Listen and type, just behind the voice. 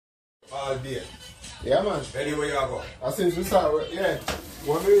all day. Yeah, man. Anywhere you go. Since we start, yeah.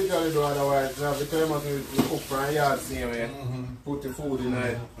 What we usually do otherwise, every time we cook from a yard same way, put the food in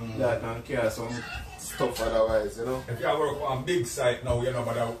that and carry some stuff otherwise, you know. If you work on big site now, you know,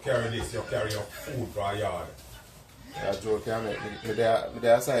 but you carry this, you carry your food for a yard. Yeah, joke, yeah, mate. But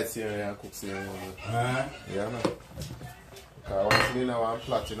they side same way and cook same way. Yeah, man. Because once we know one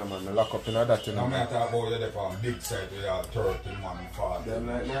plot, you know, man, I lock up in that, you know. Now, I talk about you there on big site where you have 30 man, 40. Then,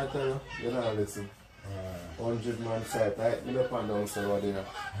 like I tell you, you don't listen. 100 man site, right? Me up and down so over there.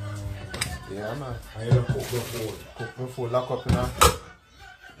 Yeah, man. And you don't cook the food. Cook my food, lock up in a...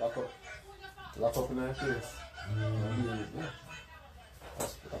 Lock up in a place. Yeah. I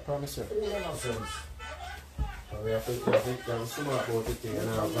promise you. Food and nonsense. So we have to think smart about the thing and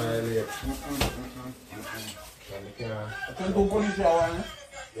not violate. I can go police hour,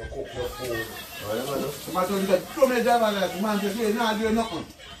 You cook your food. Oh, yeah, man. I told you that so many drivers like man just say nah do nothing.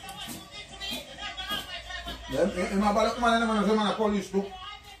 Then my bad man and man say police too.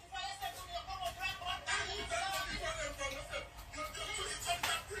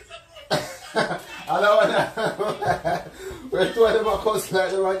 I don't know. We're two of them are cuss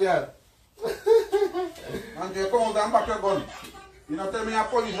like them again. And they come out and back your gun. You know tell me a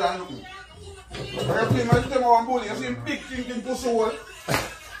police or nothing. But you see my system one bully, you see him big thinking to soul.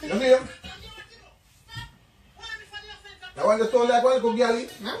 You see him? That one just told like one go girl.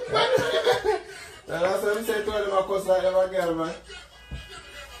 That's what we say to them are cuss like them again, man.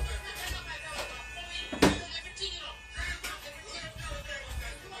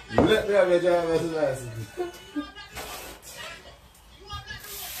 Let me have your driver's license.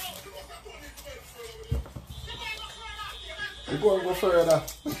 You go and go further.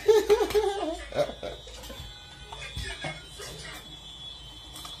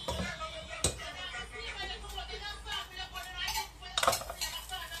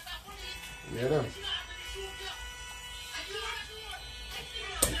 Yeah, them.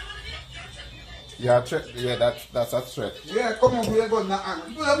 Yeah, that's a threat. Yeah, come on, we go now.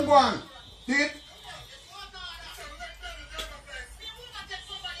 Do them go on. See it?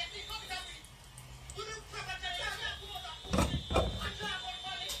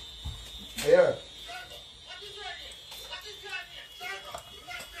 Yeah.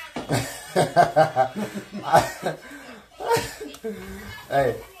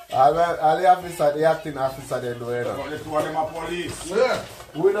 Hey, all the officer, the acting officer, they do it. But the two of them are police. Yeah.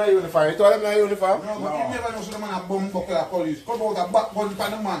 We not uniform. You told them not uniform? No, but you never know so the man a bomb buckler police. Come out a back gun for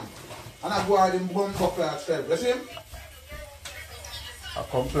the man. And I go out him bomb buckler self. You see him? A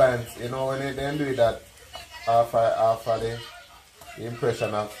compliance, you know, when they do that after the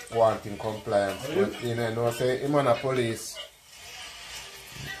impression of wanting compliance. But you know, say him on a police.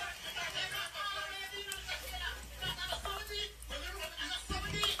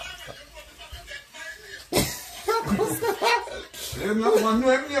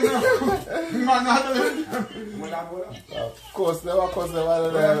 Of course, never cause them out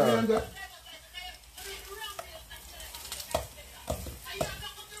of there.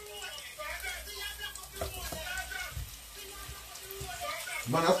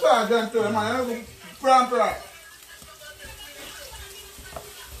 Man, I start them to him, man. I go pram.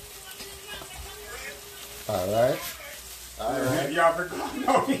 Alright. You have to come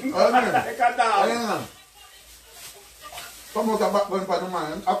down. Take a down. Come out a back gun for the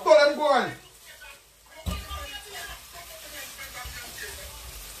man. I told them go on.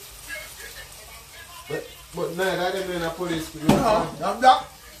 But no, that them in a police. No, that.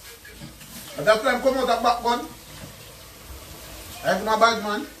 And that's why I come out a back gun. I have my bag,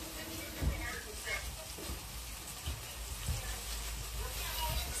 man.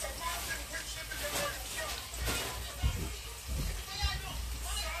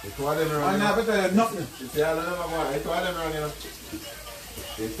 The two of them I running. never tell you nothing. You see all of them are going. The two of them running.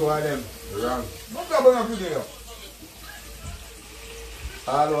 The two of them wrong. What's happening up there?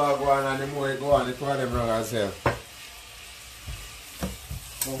 All who are going and the more you go on, the two of them wrong as well. But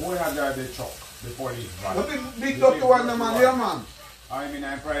who had got the truck? The police van. The big doctor one, the man, yeah, man. I mean,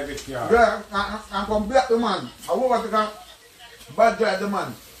 a private car. Yeah, and come black the man. I want to go bad drive the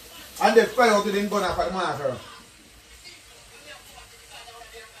man. And they fly out to the gun for the man after.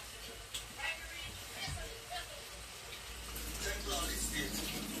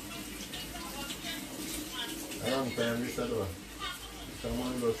 A long time this ago.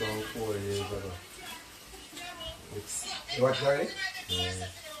 Someone goes on 4 years ago. It's What, sorry? yeah.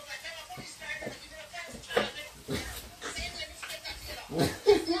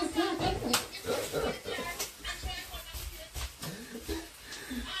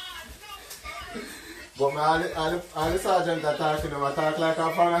 But all the sergeant that talking, I talk like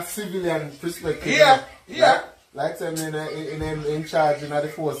I'm from a civilian perspective. Yeah, yeah. Like them in charge in the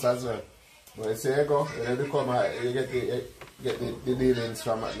force as well. But you say you go, you become you get the dealings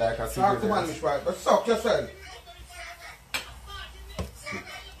from like a civilian. Talk to man, Miss White, but suck yourself.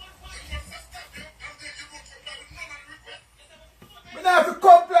 We don't have to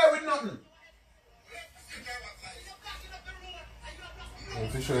comply with nothing. I'm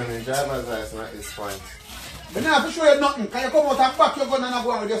to show you my driver's license at this point. We don't have to show you nothing. Can you come out and back your gun and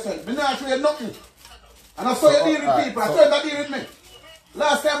go on with yourself? We don't have to show you nothing. And I saw you deal with people. I saw you deal with me.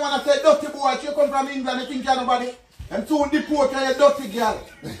 Last time when I said dirty boy, you come from England, you think you're nobody. And two deport you, you dirty girl.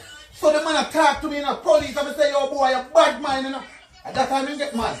 So the man talk to me in the police and I say, yo boy, you bad man, you know. At that time, he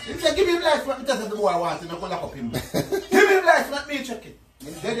get mad. He said, give him life, let me tell you the boy I want, and I go lock up him. Give him life, let me check it.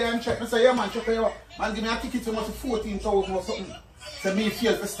 And dead there and check. I say, yeah man, check it out. Man, give me a ticket for 14,000 or something. So me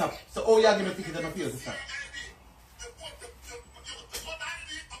feels the stuff. So, oh yeah, give me a ticket and I feels the stuff.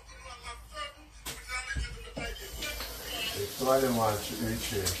 So I didn't want to reach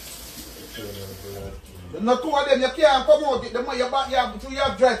here. The two of them, you can't come out. The man, you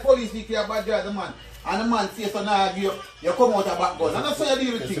have drive police, you have bad drive the man. And the man says, so now you come out a back gun. And that's how you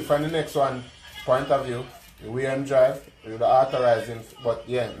deal with things. From the next one, point of view, we and drive, we would authorize him. But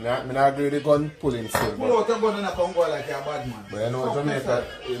yeah, I not agree with the gun pulling still. Pull out your gun and come go like you're a bad man. But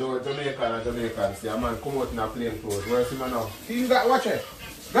Jamaica and Jamaicans, the man come out in a plain clothes. Where's him now? He got, watch it.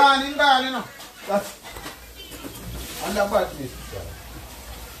 Gone, you know. That's and the badness.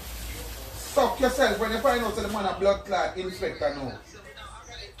 Suck yourself when you find out that the man a blood clot inspector now.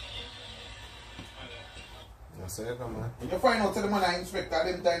 Yes, sir, come on. When you find out that the man a inspector,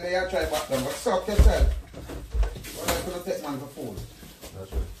 them time they are try back them, but suck yourself. What are you going to take man for food?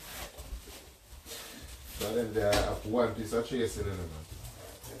 That's right. So then they have one piece of chasing in them.